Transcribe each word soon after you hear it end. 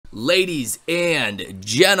Ladies and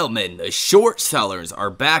gentlemen, the short sellers are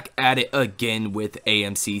back at it again with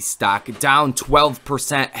AMC stock down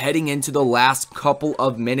 12% heading into the last couple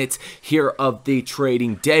of minutes here of the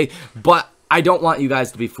trading day. But I don't want you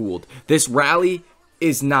guys to be fooled. This rally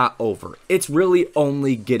is not over. It's really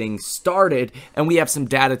only getting started, and we have some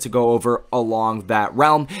data to go over along that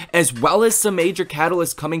realm, as well as some major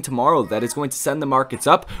catalysts coming tomorrow that is going to send the markets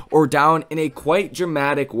up or down in a quite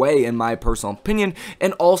dramatic way, in my personal opinion.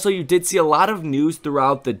 And also, you did see a lot of news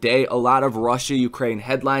throughout the day, a lot of Russia-Ukraine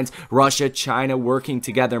headlines, Russia, China working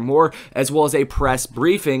together more, as well as a press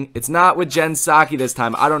briefing. It's not with Jen Psaki this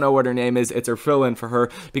time. I don't know what her name is. It's her fill-in for her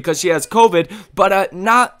because she has COVID, but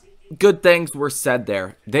not good things were said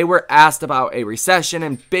there. They were asked about a recession,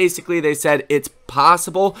 and basically they said it's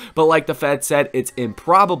possible, but like the Fed said, it's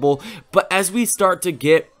improbable. But as we start to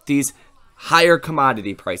get these higher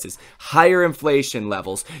commodity prices, higher inflation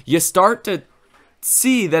levels, you start to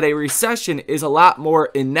see that a recession is a lot more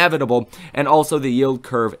inevitable, and also the yield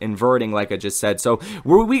curve inverting, like I just said. So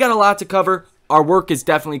we got a lot to cover. Our work is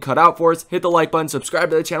definitely cut out for us. Hit the like button, subscribe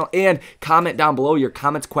to the channel, and comment down below your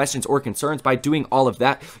comments, questions, or concerns. By doing all of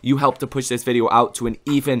that, you help to push this video out to an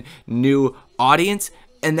even new audience,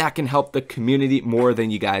 and that can help the community more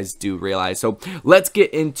than you guys do realize. So let's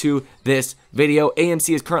get into this video.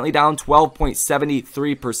 AMC is currently down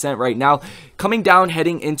 12.73% right now, coming down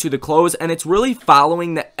heading into the close, and it's really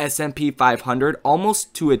following the S&P 500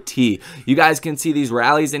 almost to a T. You guys can see these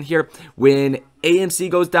rallies in here. When AMC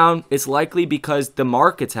goes down, it's likely because the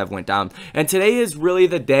markets have went down. And today is really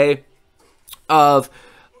the day of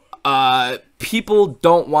people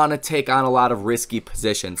don't want to take on a lot of risky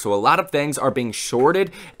positions. So a lot of things are being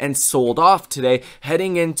shorted and sold off today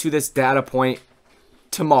heading into this data point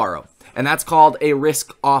tomorrow. And that's called a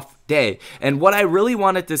risk off day. And what I really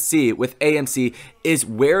wanted to see with AMC is,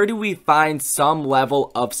 where do we find some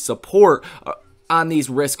level of support on these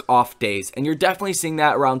risk off days? And you're definitely seeing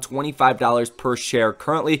that around $25 per share.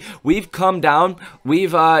 Currently, we've come down.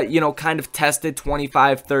 We've kind of tested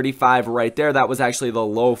 25.35 right there. That was actually the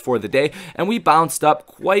low for the day, and we bounced up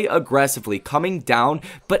quite aggressively, coming down,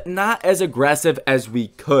 but not as aggressive as we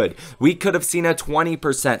could. We could have seen a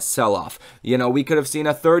 20% sell-off. We could have seen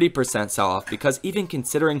a 30% sell-off, because even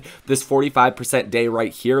considering this 45% day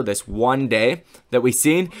right here, this one day that we've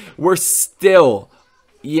seen, we're still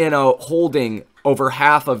holding over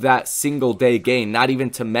half of that single day gain, not even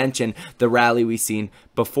to mention the rally we've seen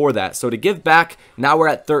before that. So to give back, now we're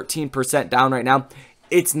at 13% down right now.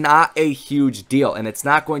 It's not a huge deal, and it's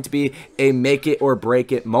not going to be a make it or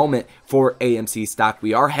break it moment for AMC stock.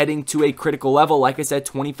 We are heading to a critical level, like I said,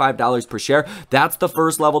 $25 per share. That's the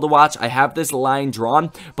first level to watch. I have this line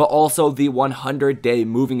drawn, but also the 100-day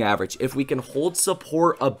moving average. If we can hold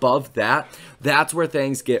support above that, that's where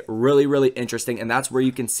things get really, really interesting, and that's where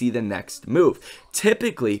you can see the next move.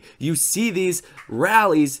 Typically, you see these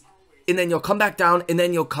rallies, and then you'll come back down, and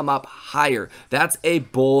then you'll come up higher. That's a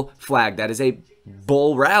bull flag. That is a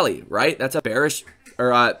bull rally, right? That's a bearish or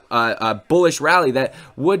a bullish rally that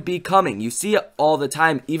would be coming. You see it all the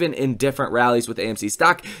time, even in different rallies with AMC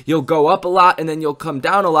stock. You'll go up a lot, and then you'll come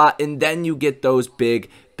down a lot, and then you get those big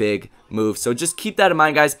moves. So just keep that in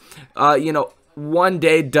mind, guys. One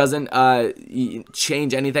day doesn't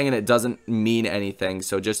change anything, and it doesn't mean anything.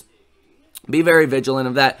 So just be very vigilant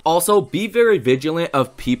of that. Also, be very vigilant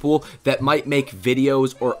of people that might make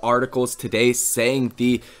videos or articles today saying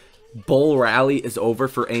the bull rally is over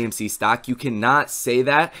for AMC stock. You cannot say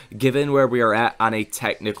that given where we are at on a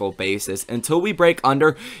technical basis. Until we break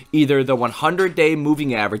under either the 100-day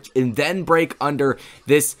moving average and then break under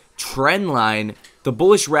this trend line, the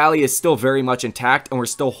bullish rally is still very much intact, and we're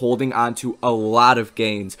still holding on to a lot of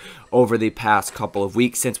gains over the past couple of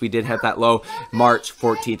weeks since we did hit that low March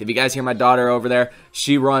 14th. If you guys hear my daughter over there,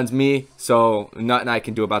 she runs me, so nothing I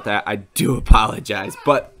can do about that. I do apologize,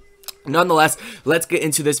 but nonetheless, let's get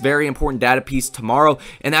into this very important data piece tomorrow,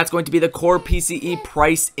 and that's going to be the core PCE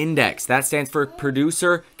price index. That stands for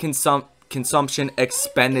producer consumption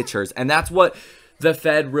expenditures, and that's what the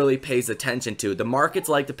Fed really pays attention to. The markets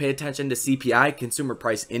like to pay attention to CPI, consumer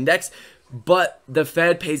price index, but the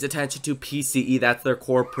Fed pays attention to PCE. That's their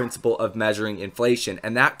core principle of measuring inflation,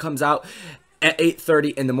 and that comes out at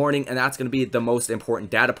 8:30 in the morning, and that's going to be the most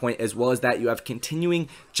important data point. As well as that, you have continuing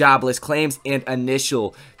jobless claims and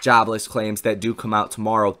initial jobless claims that do come out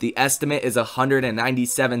tomorrow. The estimate is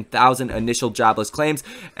 197,000 initial jobless claims,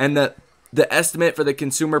 and the estimate for the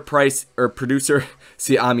consumer price or producer,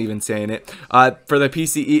 see, I'm even saying it, for the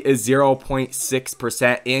PCE is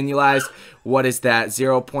 0.6% annualized, what is that?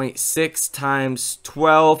 0.6 times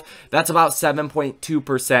 12. That's about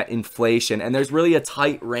 7.2% inflation. And there's really a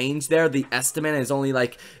tight range there. The estimate is only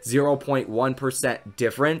like 0.1%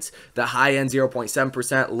 difference. The high end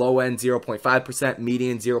 0.7%, low end 0.5%,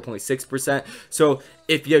 median 0.6%. So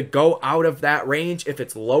if you go out of that range, if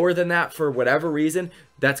it's lower than that for whatever reason,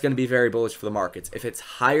 that's going to be very bullish for the markets. If it's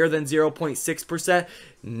higher than 0.6%,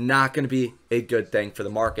 not going to be a good thing for the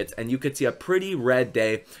markets. And you could see a pretty red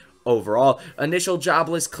day overall. Initial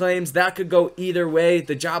jobless claims, that could go either way.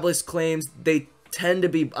 The jobless claims, they tend to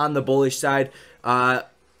be on the bullish side.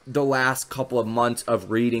 The last couple of months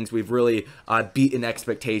of readings, we've really beaten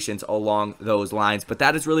expectations along those lines. But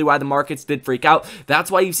that is really why the markets did freak out.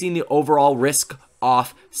 That's why you've seen the overall risk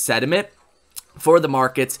off sentiment for the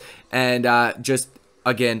markets. And just,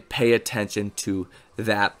 again, pay attention to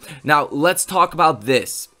that. Now, let's talk about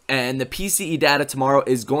this. And the PCE data tomorrow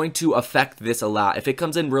is going to affect this a lot. If it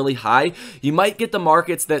comes in really high, you might get the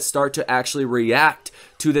markets that start to actually react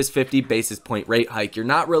to this 50 basis point rate hike. You're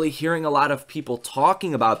not really hearing a lot of people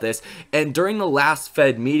talking about this. And during the last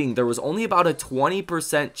Fed meeting, there was only about a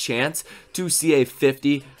 20% chance to see a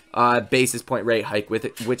 50 basis point rate hike, with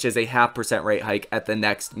it, which is a 0.5% rate hike at the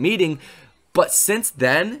next meeting. But since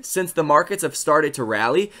then, since the markets have started to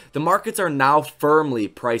rally, the markets are now firmly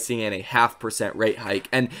pricing in a 0.5% rate hike.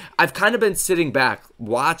 And I've kind of been sitting back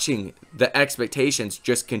watching the expectations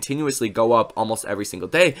just continuously go up almost every single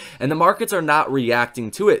day. And the markets are not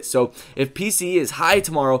reacting to it. So if PCE is high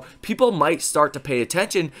tomorrow, people might start to pay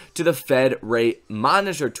attention to the Fed rate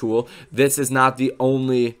monitor tool. This is not the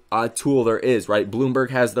only tool there is, right? Bloomberg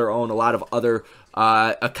has their own, a lot of other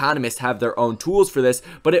economists have their own tools for this,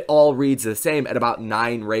 but it all reads the same at about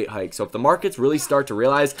 9 rate hikes. So if the markets really start to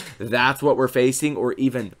realize that's what we're facing, or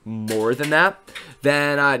even more than that,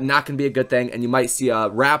 then not going to be a good thing. And you might see a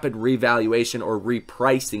rapid revaluation or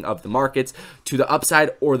repricing of the markets to the upside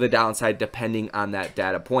or the downside, depending on that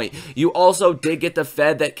data point. You also did get the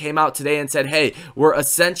Fed that came out today and said, hey, we're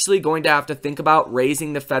essentially going to have to think about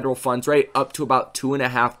raising the federal funds rate up to about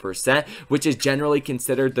 2.5%, which is generally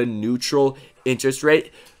considered the neutral interest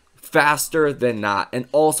rate, faster than not. And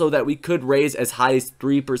also that we could raise as high as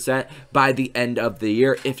 3% by the end of the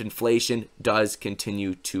year if inflation does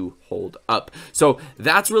continue to hold up. So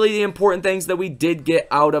that's really the important things that we did get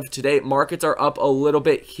out of today. Markets are up a little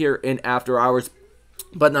bit here in after hours,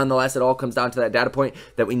 but nonetheless, it all comes down to that data point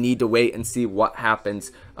that we need to wait and see what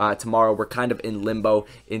happens tomorrow. We're kind of in limbo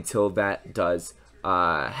until that does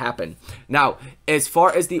happen. Now, as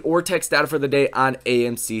far as the Ortex data for the day on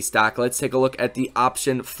AMC stock, let's take a look at the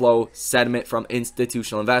option flow sentiment from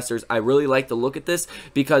institutional investors. I really like to look at this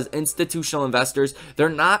because institutional investors, they're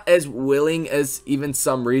not as willing as even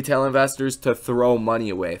some retail investors to throw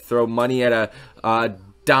money away, throw money at a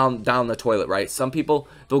down the toilet, right? Some people,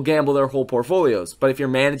 they'll gamble their whole portfolios, but if you're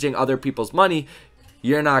managing other people's money,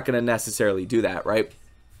 you're not going to necessarily do that, right?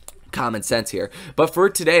 Common sense here. But for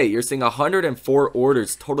today, you're seeing 104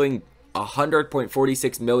 orders totaling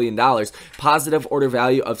 $100.46 million, positive order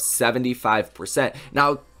value of 75%.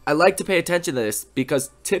 Now, I like to pay attention to this because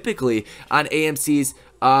typically on AMC's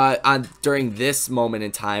during this moment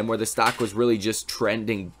in time where the stock was really just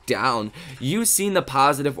trending down, you've seen the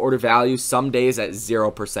positive order value some days at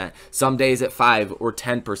 0%, some days at 5 or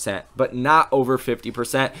 10%, but not over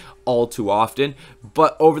 50% all too often.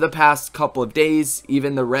 But over the past couple of days,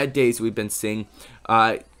 even the red days we've been seeing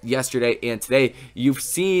yesterday and today, you've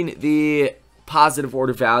seen the positive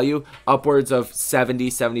order value upwards of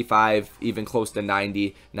 70, 75, even close to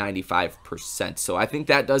 90, 95%. So I think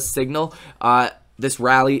that does signal this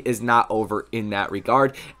rally is not over in that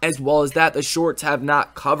regard, as well as that the shorts have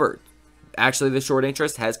not covered. Actually, the short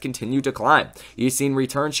interest has continued to climb. You've seen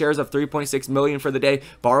return shares of 3.6 million for the day,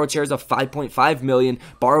 borrowed shares of 5.5 million,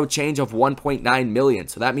 borrowed change of 1.9 million.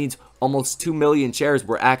 So that means almost 2 million shares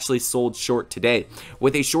were actually sold short today,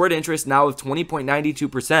 with a short interest now of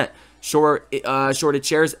 20.92%. Shorted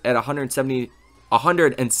shares at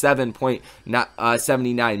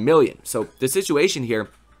 107.79 million. So the situation here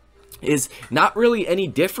is not really any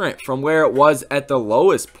different from where it was at the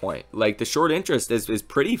lowest point. Like, the short interest is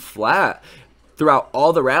pretty flat throughout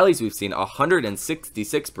all the rallies we've seen,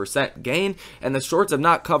 166% gain, and the shorts have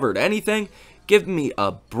not covered anything. Give me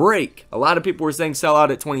a break. A lot of people were saying sell out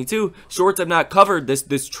at 22. Shorts have not covered this.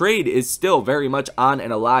 This trade is still very much on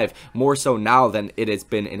and alive, more so now than it has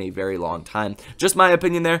been in a very long time. Just my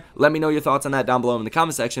opinion there. Let me know your thoughts on that down below in the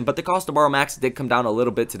comment section. But the cost to borrow max did come down a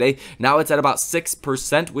little bit today. Now it's at about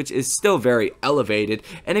 6%, which is still very elevated.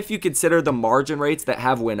 And if you consider the margin rates that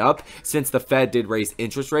have went up since the Fed did raise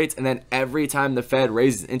interest rates, and then every time the Fed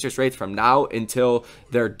raises interest rates from now until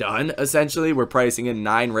they're done, essentially, we're pricing in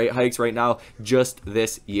 9 rate hikes right now just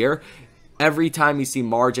this year. Every time you see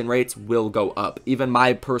margin rates will go up. Even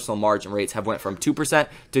my personal margin rates have went from 2%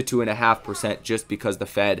 to 2.5% just because the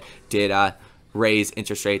Fed did raise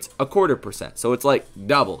interest rates 0.25%. So it's like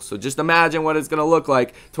double. So just imagine what it's going to look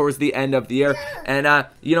like towards the end of the year. And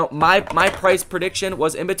you know, my price prediction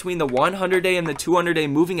was in between the 100-day and the 200-day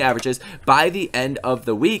moving averages by the end of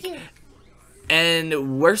the week.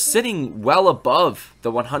 And we're sitting well above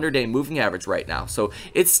the 100-day moving average right now. So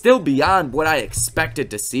it's still beyond what I expected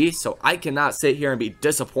to see. So I cannot sit here and be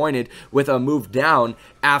disappointed with a move down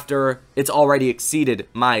after it's already exceeded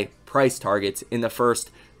my price targets in the first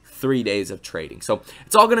 3 days of trading. So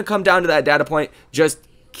it's all going to come down to that data point. Just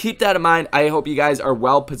keep that in mind. I hope you guys are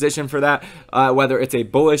well positioned for that, whether it's a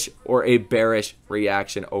bullish or a bearish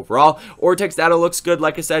reaction overall. Ortex data looks good.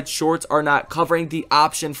 Like I said, shorts are not covering. The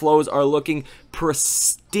option flows are looking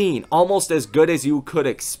pristine, almost as good as you could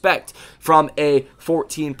expect from a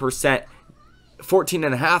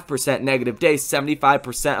 14.5% negative day.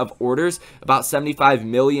 75% of orders, about $75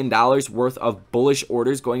 million worth of bullish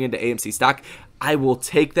orders going into AMC stock. I will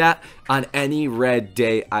take that on any red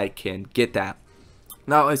day I can get that.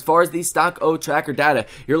 Now, as far as the stock O tracker data,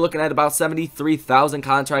 you're looking at about 73,000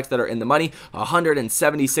 contracts that are in the money,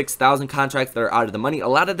 176,000 contracts that are out of the money. A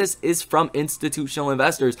lot of this is from institutional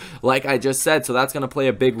investors, like I just said, so that's going to play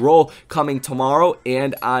a big role coming tomorrow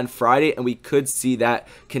and on Friday, and we could see that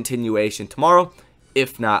continuation tomorrow,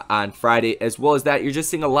 if not on Friday. As well as that, you're just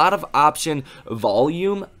seeing a lot of option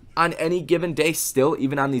volume on any given day still,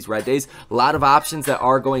 even on these red days. A lot of options that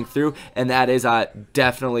are going through, and that is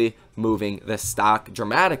definitely moving the stock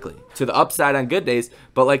dramatically to the upside on good days,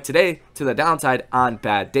 but like today, to the downside on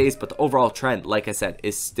bad days. But the overall trend, like I said,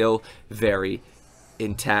 is still very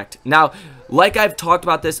intact. Now, like I've talked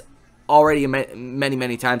about this already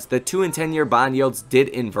many times, the 2- and 10-year bond yields did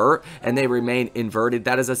invert, and they remain inverted.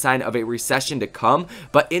 That is a sign of a recession to come.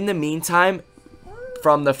 But in the meantime,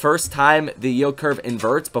 from the first time the yield curve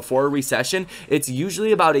inverts before a recession, it's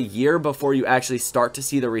usually about a year before you actually start to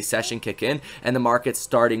see the recession kick in and the market's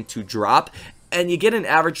starting to drop. And you get an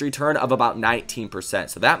average return of about 19%.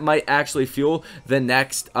 So that might actually fuel the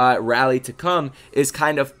next rally to come, is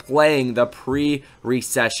kind of playing the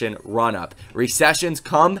pre-recession run-up. Recessions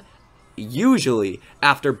come usually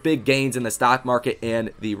after big gains in the stock market and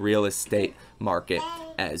the real estate market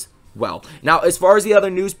as well. Now, as far as the other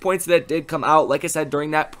news points that did come out, like I said,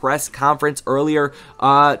 during that press conference earlier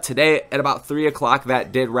today at about 3 o'clock,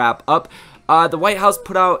 that did wrap up. The White House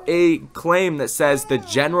put out a claim that says the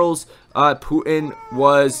generals Putin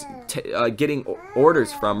was getting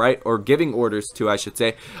orders from, right? Or giving orders to, I should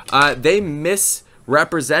say. They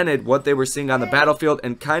misrepresented what they were seeing on the battlefield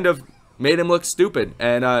and kind of made him look stupid.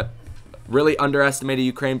 And really underestimated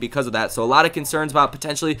Ukraine because of that. So a lot of concerns about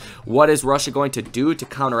potentially what is Russia going to do to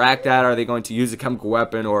counteract that. Are they going to use a chemical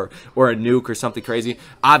weapon or a nuke or something crazy?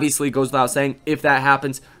 Obviously, it goes without saying, if that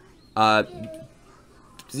happens,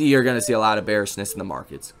 you're going to see a lot of bearishness in the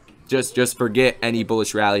markets. Just forget any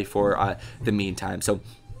bullish rally for the meantime. So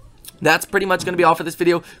that's pretty much going to be all for this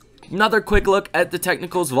video. Another quick look at the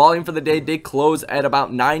technicals. Volume for the day did close at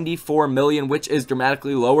about 94 million, which is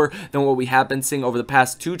dramatically lower than what we have been seeing over the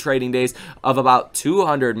past 2 trading days of about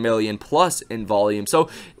 200 million plus in volume. So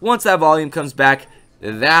once that volume comes back,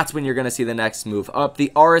 that's when you're going to see the next move up. The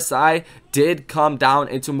RSI did come down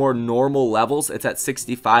into more normal levels. It's at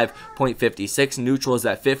 65.56. Neutral is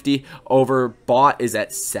at 50. Overbought is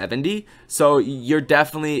at 70. So you're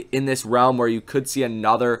definitely in this realm where you could see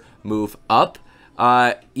another move up.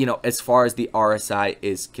 You know, as far as the RSI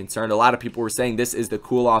is concerned, a lot of people were saying this is the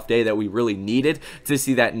cool off day that we really needed to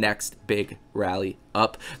see that next big rally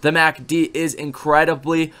up. The MACD is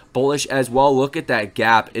incredibly bullish as well. Look at that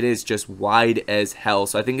gap. It is just wide as hell.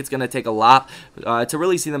 So I think it's going to take a lot to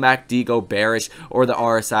really see the MACD go bearish or the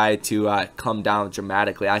RSI to come down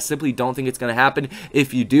dramatically. I simply don't think it's going to happen.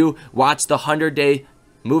 If you do, watch the 100-day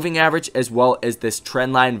moving average as well as this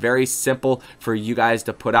trend line. Very simple for you guys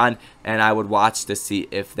to put on, and I would watch to see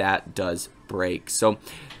if that does break. So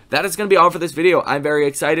that is going to be all for this video. I'm very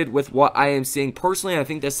excited with what I am seeing personally. I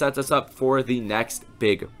think this sets us up for the next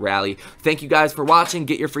big rally. Thank you guys for watching.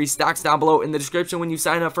 Get your free stocks down below in the description when you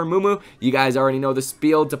sign up for Moomoo. You guys already know the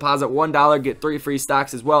spiel. Deposit $1, get 3 free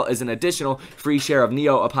stocks as well as an additional free share of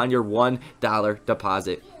Neo upon your $1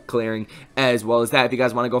 deposit clearing. As well as that, if you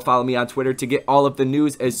guys want to go follow me on Twitter to get all of the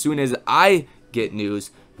news as soon as I get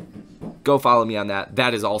news, go follow me on that.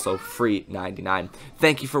 That is also free 99.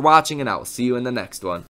 Thank you for watching, and I will see you in the next one.